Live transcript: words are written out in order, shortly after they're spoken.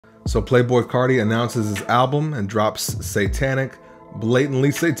So Playboi Carti announces his album and drops satanic,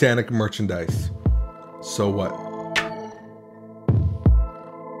 blatantly satanic merchandise. So what?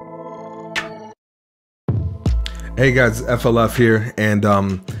 Hey guys, FLF here, and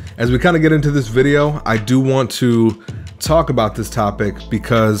as we kind of get into this video, I do want to talk about this topic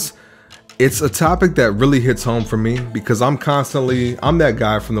because it's a topic that really hits home for me, because I'm that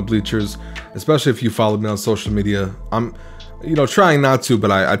guy from the bleachers, especially if you follow me on social media. I'm trying not to, but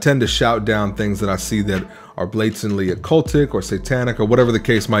I tend to shout down things that I see that are blatantly occultic or satanic or whatever the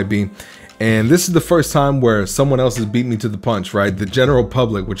case might be. And this is the first time where someone else has beat me to the punch, right? The general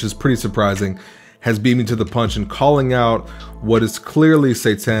public, which is pretty surprising, has beat me to the punch in calling out what is clearly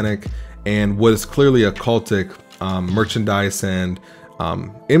satanic and what is clearly occultic merchandise and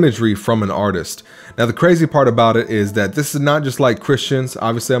imagery from an artist. Now, the crazy part about it is that this is not just like Christians.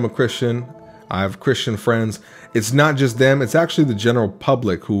 Obviously, I'm a Christian. I have Christian friends. It's not just them. It's actually the general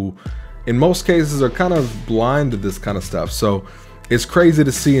public who, in most cases, are kind of blind to this kind of stuff. So it's crazy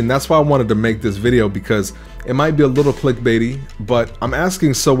to see, and that's why I wanted to make this video, because it might be a little clickbaity, but I'm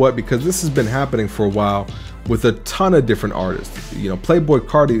asking so what, because this has been happening for a while with a ton of different artists. Playboi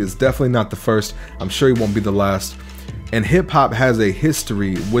Carti is definitely not the first. I'm sure he won't be the last. And hip hop has a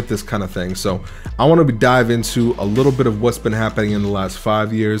history with this kind of thing. So I want to dive into a little bit of what's been happening in the last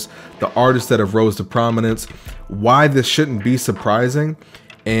 5 years, the artists that have rose to prominence, why this shouldn't be surprising,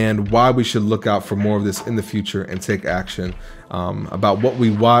 and why we should look out for more of this in the future and take action about what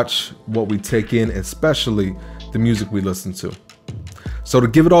we watch, what we take in, especially the music we listen to. So to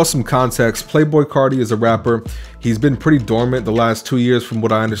give it all some context, Playboi Carti is a rapper. He's been pretty dormant the last 2 years from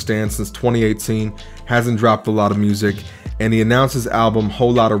what I understand, since 2018, hasn't dropped a lot of music, and he announced his album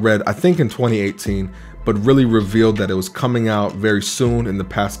Whole Lotta Red, I think in 2018, but really revealed that it was coming out very soon in the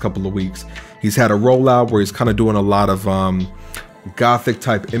past couple of weeks. He's had a rollout where he's kind of doing a lot of gothic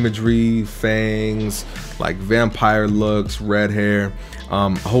type imagery, fangs, like vampire looks, red hair,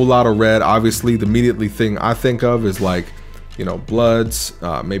 a whole lot of red. Obviously, the immediately thing I think of is like, Bloods,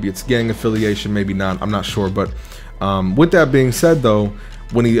 maybe it's gang affiliation, maybe not, I'm not sure. But with that being said though,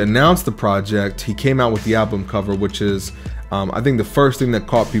 when he announced the project, he came out with the album cover, which is I think the first thing that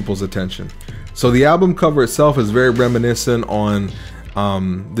caught people's attention. So the album cover itself is very reminiscent on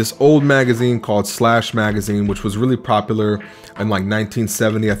this old magazine called Slash magazine, which was really popular in like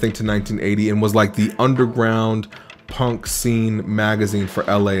 1970, I think, to 1980, and was like the underground punk scene magazine for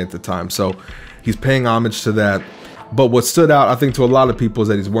LA at the time. So he's paying homage to that. But what stood out, I think, to a lot of people is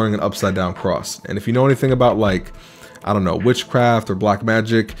that he's wearing an upside down cross. And if you know anything about, like, I don't know, witchcraft or black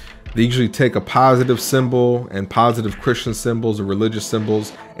magic, they usually take a positive symbol and positive Christian symbols or religious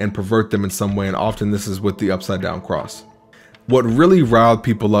symbols and pervert them in some way. And often this is with the upside down cross. What really riled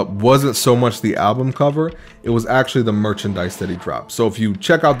people up wasn't so much the album cover, it was actually the merchandise that he dropped. So if you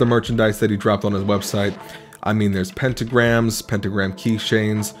check out the merchandise that he dropped on his website, I mean, there's pentagrams, pentagram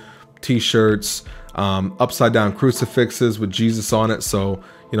keychains, t-shirts, upside down crucifixes with Jesus on it. So,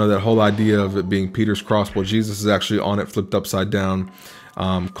 that whole idea of it being Peter's cross, well, Jesus is actually on it, flipped upside down,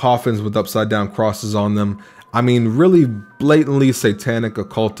 coffins with upside down crosses on them. I mean, really blatantly satanic,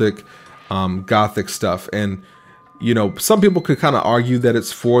 occultic, gothic stuff. And, some people could kind of argue that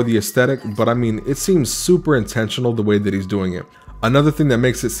it's for the aesthetic, but I mean, it seems super intentional the way that he's doing it. Another thing that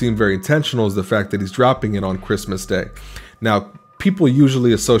makes it seem very intentional is the fact that he's dropping it on Christmas Day. Now, people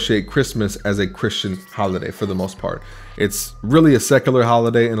usually associate Christmas as a Christian holiday for the most part. It's really a secular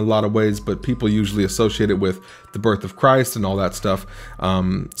holiday in a lot of ways, but people usually associate it with the birth of Christ and all that stuff.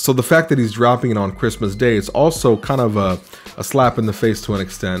 So the fact that he's dropping it on Christmas Day is also kind of a slap in the face to an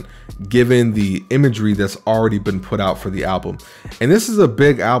extent, given the imagery that's already been put out for the album. And this is a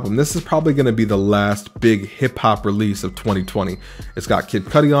big album. This is probably going to be the last big hip hop release of 2020. It's got Kid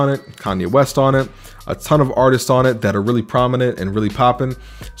Cudi on it, Kanye West on it, a ton of artists on it that are really prominent and really popping.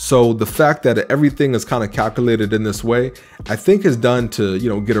 So the fact that everything is kind of calculated in this way, I think is done to,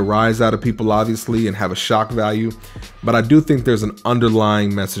 get a rise out of people, obviously, and have a shock value. But I do think there's an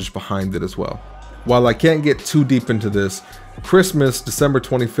underlying message behind it as well. While I can't get too deep into this, Christmas, December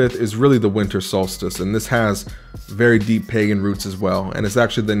 25th, is really the winter solstice, and this has very deep pagan roots as well. And it's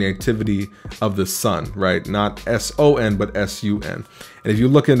actually the nativity of the sun, right? Not S-O-N, but S-U-N. And if you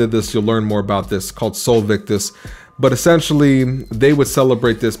look into this, you'll learn more about this, called Sol Victus. But essentially, they would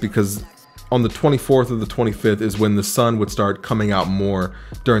celebrate this because on the 24th or the 25th is when the sun would start coming out more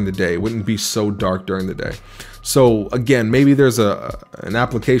during the day. It wouldn't be so dark during the day. So again, maybe there's an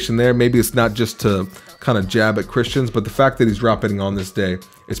application there. Maybe it's not just to kind of jab at Christians, but the fact that he's dropping on this day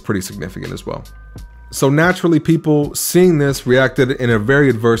is pretty significant as well. So naturally, people seeing this reacted in a very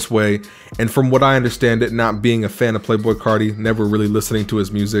adverse way. And from what I understand it, not being a fan of Playboi Carti, never really listening to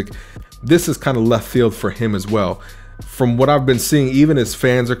his music, this is kind of left field for him as well. From what I've been seeing, even his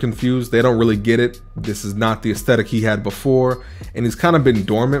fans are confused. They don't really get it. This is not the aesthetic he had before. And he's kind of been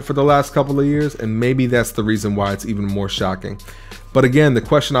dormant for the last couple of years. And maybe that's the reason why it's even more shocking. But again, the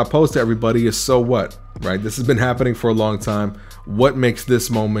question I pose to everybody is, so what, right? This has been happening for a long time. What makes this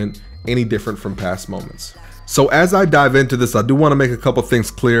moment any different from past moments? So as I dive into this, I do want to make a couple things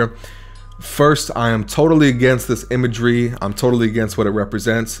clear. First, I am totally against this imagery. I'm totally against what it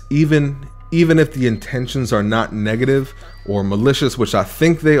represents. Even if the intentions are not negative or malicious, which I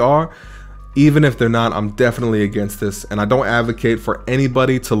think they are, even if they're not, I'm definitely against this. And I don't advocate for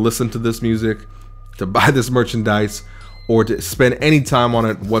anybody to listen to this music, to buy this merchandise, or to spend any time on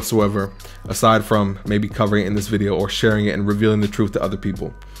it whatsoever, aside from maybe covering it in this video or sharing it and revealing the truth to other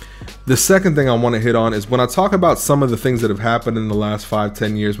people. The second thing I want to hit on is when I talk about some of the things that have happened in the last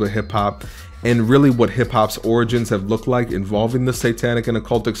 5-10 years with hip hop, and really what hip hop's origins have looked like involving the satanic and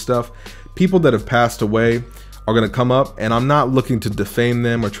occultic stuff, people that have passed away are going to come up, and I'm not looking to defame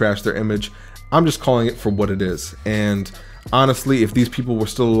them or trash their image. I'm just calling it for what it is. And honestly, if these people were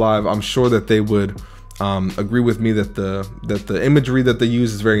still alive, I'm sure that they would agree with me that the imagery that they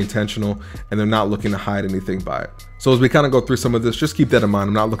use is very intentional, and they're not looking to hide anything by it. So as we kind of go through some of this, just keep that in mind.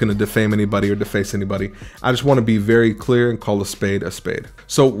 I'm not looking to defame anybody or deface anybody. I just want to be very clear and call a spade a spade.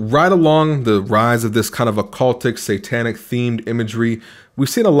 So right along the rise of this kind of occultic, satanic themed imagery, we've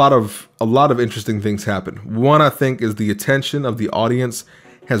seen a lot of interesting things happen. One, I think, is the attention of the audience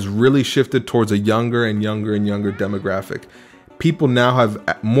has really shifted towards a younger and younger and younger demographic. People now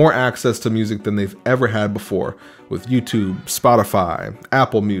have more access to music than they've ever had before, with YouTube, Spotify,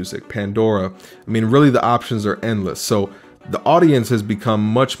 Apple Music, Pandora. I mean, really the options are endless. So the audience has become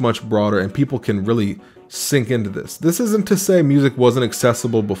much, much broader, and people can really sink into this. This isn't to say music wasn't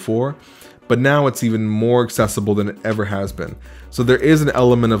accessible before, but now it's even more accessible than it ever has been. So there is an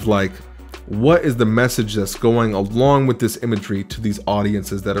element of like, what is the message that's going along with this imagery to these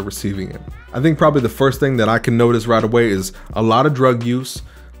audiences that are receiving it? I think probably the first thing that I can notice right away is a lot of drug use,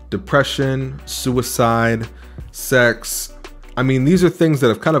 depression, suicide, sex. I mean, these are things that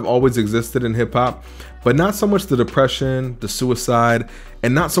have kind of always existed in hip hop, but not so much the depression, the suicide,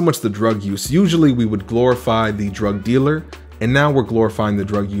 and not so much the drug use. Usually we would glorify the drug dealer, and now we're glorifying the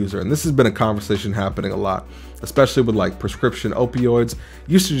drug user. And this has been a conversation happening a lot, especially with like prescription opioids. It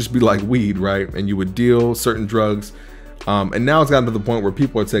used to just be like weed, right? And you would deal certain drugs. And now it's gotten to the point where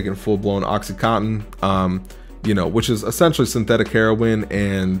people are taking full-blown Oxycontin, you know, which is essentially synthetic heroin,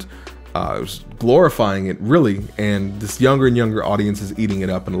 and glorifying it really. And this younger and younger audience is eating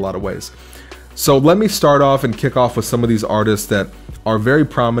it up in a lot of ways. So let me start off and kick off with some of these artists that are very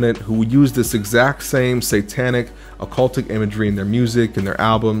prominent, who use this exact same satanic, occultic imagery in their music, in their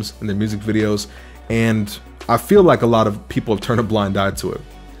albums, in their music videos. And I feel like a lot of people have turned a blind eye to it.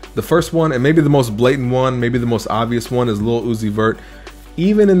 The first one, and maybe the most blatant one, maybe the most obvious one, is Lil Uzi Vert.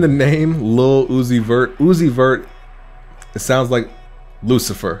 Even in the name, Lil Uzi Vert, it sounds like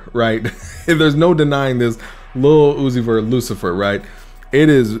Lucifer, right? There's no denying this. Lil Uzi Vert, Lucifer, right? It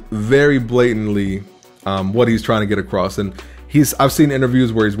is very blatantly what he's trying to get across. And I've seen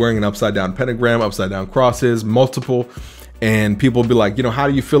interviews where he's wearing an upside down pentagram, upside down crosses, multiple, and people will be like, you know, how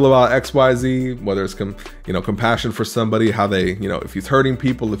do you feel about XYZ? Whether it's compassion for somebody, how they, you know, if he's hurting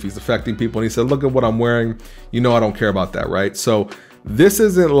people, if he's affecting people. And he said, look at what I'm wearing. You know, I don't care about that, right? So this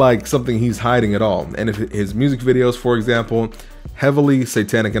isn't like something he's hiding at all. And if his music videos, for example, heavily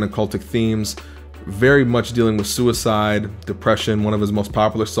satanic and occultic themes, very much dealing with suicide, depression. One of his most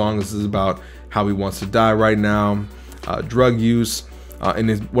popular songs is about how he wants to die right now. Drug use.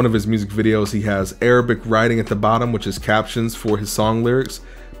 In one of his music videos, he has Arabic writing at the bottom, which is captions for his song lyrics,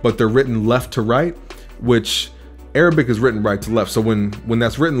 but they're written left to right, which Arabic is written right to left. So when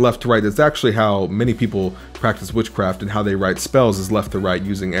that's written left to right, that's actually how many people practice witchcraft, and how they write spells is left to right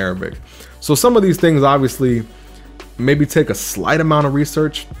using Arabic. So some of these things obviously maybe take a slight amount of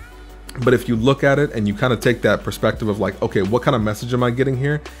research, but if you look at it and you kind of take that perspective of like, okay, what kind of message am I getting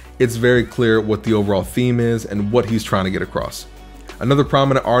here? It's very clear what the overall theme is and what he's trying to get across. Another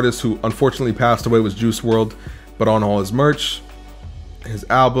prominent artist who unfortunately passed away was Juice WRLD, but on all his merch, his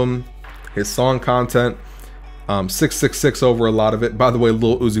album, his song content, 666 over a lot of it. By the way,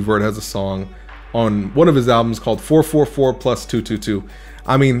 Lil Uzi Vert has a song on one of his albums called 444 plus 222.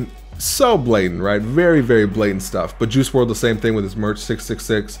 I mean, so blatant, right? Very, very blatant stuff. But Juice WRLD, the same thing with his merch,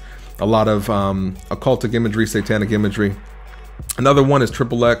 666. A lot of occultic imagery, satanic imagery. Another one is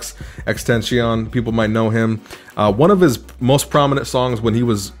Triple X Extension. People might know him. One of his most prominent songs when he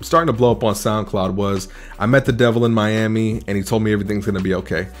was starting to blow up on SoundCloud was "I Met the Devil in Miami and he told me everything's gonna be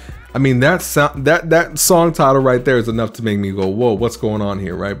okay." I mean, that song title right there is enough to make me go, whoa, what's going on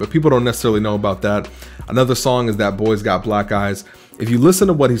here, right? But people don't necessarily know about that. Another song is That Boy's Got Black Eyes. If you listen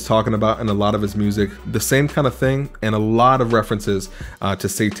to what he's talking about in a lot of his music, the same kind of thing, and a lot of references to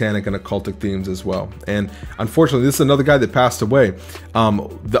satanic and occultic themes as well. And unfortunately, this is another guy that passed away.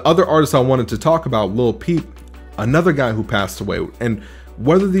 The other artist I wanted to talk about, Lil Peep, another guy who passed away. And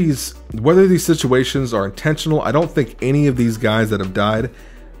whether these situations are intentional, I don't think any of these guys that have died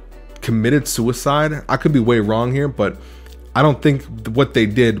committed suicide. I could be way wrong here, but I don't think what they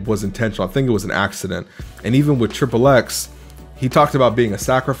did was intentional. I think it was an accident. And even with Triple X, he talked about being a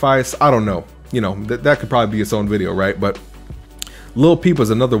sacrifice. I don't know. You know, that could probably be its own video, right? But Lil Peep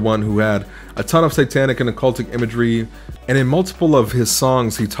was another one who had a ton of satanic and occultic imagery. And in multiple of his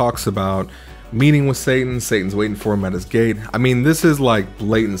songs, he talks about meeting with Satan. Satan's waiting for him at his gate. I mean, this is like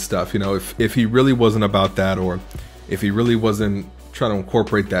blatant stuff. You know, if he really wasn't about that, or if he really wasn't trying to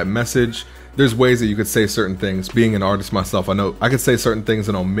incorporate that message, there's ways that you could say certain things. Being an artist myself, I know I could say certain things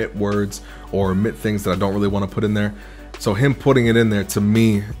and omit words or omit things that I don't really want to put in there. So him putting it in there, to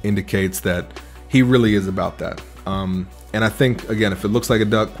me, indicates that he really is about that. And I think, again, if it looks like a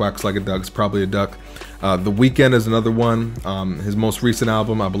duck, quacks like a duck, it's probably a duck. The Weeknd is another one. His most recent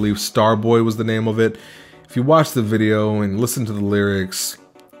album, I believe Starboy was the name of it. If you watch the video and listen to the lyrics,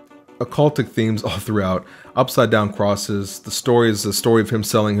 occultic themes all throughout, upside down crosses. The story is the story of him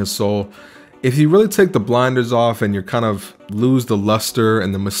selling his soul. If you really take the blinders off and you kind of lose the luster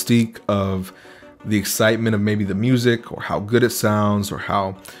and the mystique of the excitement of maybe the music or how good it sounds or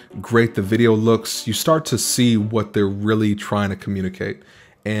how great the video looks, you start to see what they're really trying to communicate.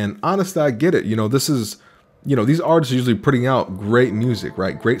 And honestly, I get it. You know, this is, you know, these artists are usually putting out great music,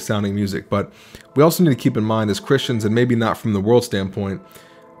 right? Great sounding music. But we also need to keep in mind as Christians, and maybe not from the world standpoint,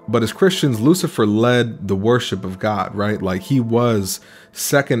 but as Christians, Lucifer led the worship of God, right? Like he was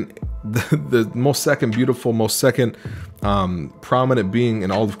second, the most second beautiful, most second prominent being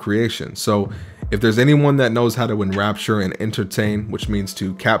in all of creation. So if there's anyone that knows how to enrapture and entertain, which means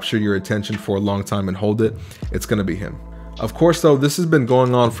to capture your attention for a long time and hold it, it's going to be him. Of course, though, this has been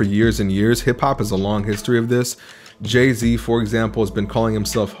going on for years and years. Hip hop has a long history of this. Jay-Z, for example, has been calling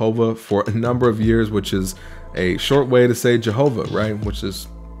himself Hova for a number of years, which is a short way to say Jehovah, right? Which is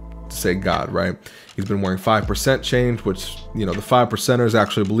to say God, right? He's been wearing 5% change, which, you know, the 5%ers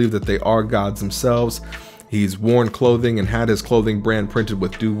actually believe that they are gods themselves. He's worn clothing and had his clothing brand printed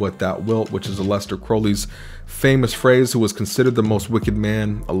with "Do What Thou Wilt," which is Aleister Crowley's famous phrase, who was considered the most wicked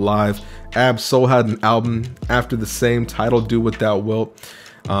man alive. Ab Soul had an album after the same title, "Do What Thou Wilt."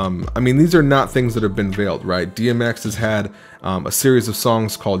 I mean, these are not things that have been veiled, right? DMX has had a series of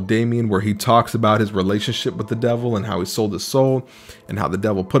songs called Damien, where he talks about his relationship with the devil and how he sold his soul and how the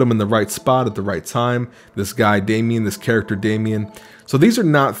devil put him in the right spot at the right time. This guy Damien, this character Damien. So these are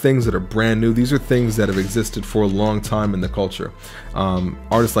not things that are brand new. These are things that have existed for a long time in the culture.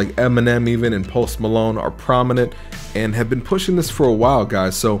 Artists like Eminem even and Post Malone are prominent and have been pushing this for a while,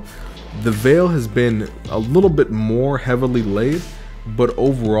 guys. So the veil has been a little bit more heavily laid, but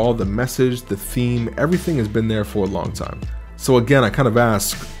overall the message, the theme, everything has been there for a long time. So again, I kind of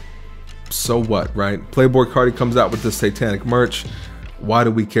ask, so what, right? Playboi Carti comes out with this satanic merch. Why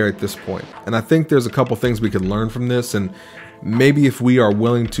do we care at this point? And I think there's a couple things we can learn from this, and maybe if we are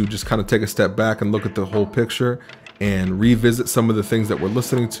willing to just kind of take a step back and look at the whole picture and revisit some of the things that we're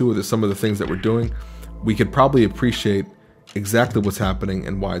listening to or some of the things that we're doing, we could probably appreciate exactly what's happening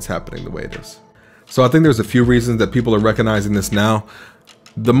and why it's happening the way it is. So I think there's a few reasons that people are recognizing this now.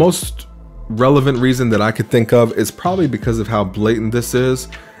 The most relevant reason that I could think of is probably because of how blatant this is.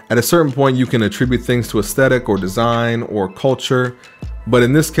 At a certain point, you can attribute things to aesthetic or design or culture, but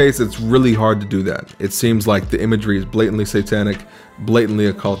in this case, it's really hard to do that. It seems like the imagery is blatantly satanic,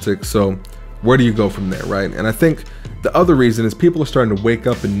 blatantly occultic. So where do you go from there, right? And I think the other reason is people are starting to wake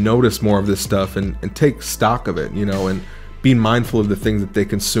up and notice more of this stuff and take stock of it, you know, and be mindful of the things that they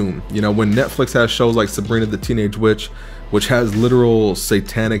consume. You know, when Netflix has shows like Sabrina the Teenage Witch, which has literal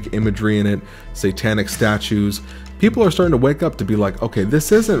satanic imagery in it, satanic statues, people are starting to wake up to be like, okay,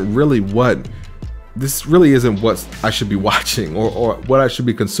 this really isn't what I should be watching or what I should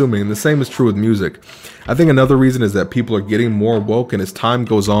be consuming. And the same is true with music. I think another reason is that people are getting more woke, and as time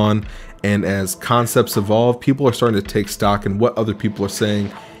goes on and as concepts evolve, people are starting to take stock in what other people are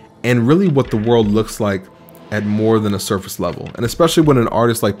saying and really what the world looks like at more than a surface level. And especially when an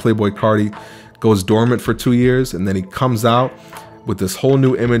artist like Playboi Carti goes dormant for 2 years and then he comes out with this whole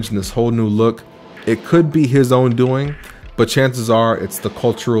new image and this whole new look, it could be his own doing, but chances are it's the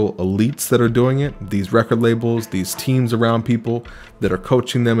cultural elites that are doing it, these record labels, these teams around people that are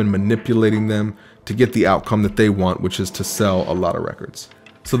coaching them and manipulating them to get the outcome that they want, which is to sell a lot of records.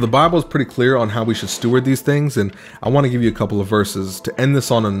 So the Bible is pretty clear on how we should steward these things, and I want to give you a couple of verses to end this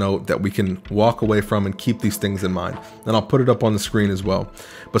on a note that we can walk away from and keep these things in mind. And I'll put it up on the screen as well.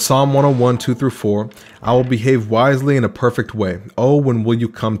 But Psalm 101, 2-4, I will behave wisely in a perfect way. Oh, when will you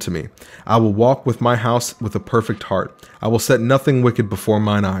come to me? I will walk with my house with a perfect heart. I will set nothing wicked before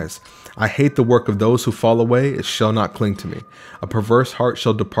mine eyes. I hate the work of those who fall away. It shall not cling to me. A perverse heart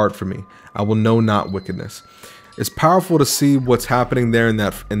shall depart from me. I will know not wickedness. It's powerful to see what's happening there in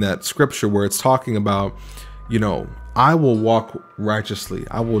that scripture where it's talking about, you know, I will walk righteously.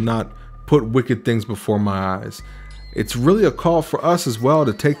 I will not put wicked things before my eyes. It's really a call for us as well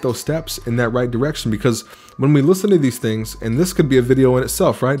to take those steps in that right direction, because when we listen to these things, and this could be a video in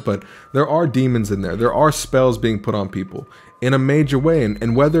itself, right? But there are demons in there. There are spells being put on people in a major way.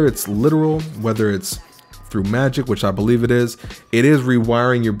 And whether it's literal, whether it's through magic, which I believe it is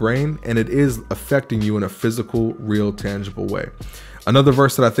rewiring your brain, and it is affecting you in a physical, real, tangible way. Another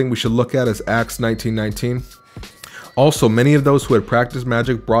verse that I think we should look at is Acts 19:19. Also, many of those who had practiced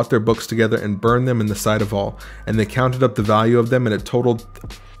magic brought their books together and burned them in the sight of all, and they counted up the value of them, and it totaled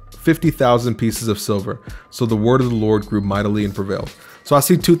 50,000 pieces of silver. So the word of the Lord grew mightily and prevailed. So I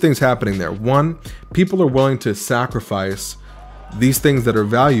see two things happening there. One, people are willing to sacrifice these things that are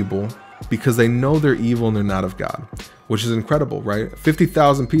valuable because they know they're evil and they're not of God, which is incredible, right?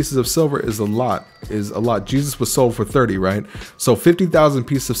 50,000 pieces of silver is a lot, Jesus was sold for 30, right? So 50,000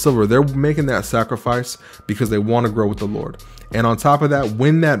 pieces of silver, they're making that sacrifice because they want to grow with the Lord. And on top of that,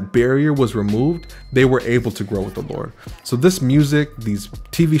 when that barrier was removed, they were able to grow with the Lord. So this music, these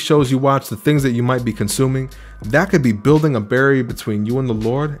TV shows you watch, the things that you might be consuming, that could be building a barrier between you and the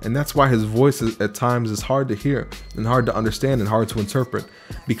Lord. And that's why his voice at times is hard to hear and hard to understand and hard to interpret,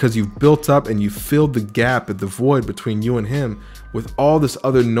 because you've built up and you filled the gap at the void between you and him with all this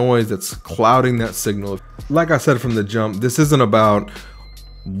other noise that's clouding that signal. Like I said from the jump, this isn't about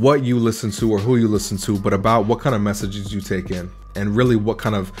what you listen to or who you listen to, but about what kind of messages you take in and really what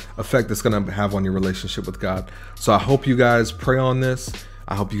kind of effect it's going to have on your relationship with God. So I hope you guys pray on this.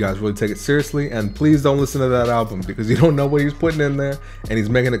 I hope you guys really take it seriously, and please don't listen to that album because you don't know what he's putting in there, and he's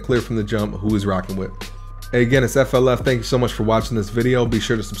making it clear from the jump who he's rocking with. Hey, again, it's FLF. Thank you so much for watching this video. Be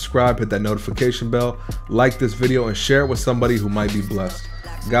sure to subscribe, hit that notification bell, like this video, and share it with somebody who might be blessed.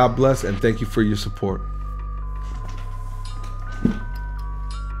 God bless, and thank you for your support.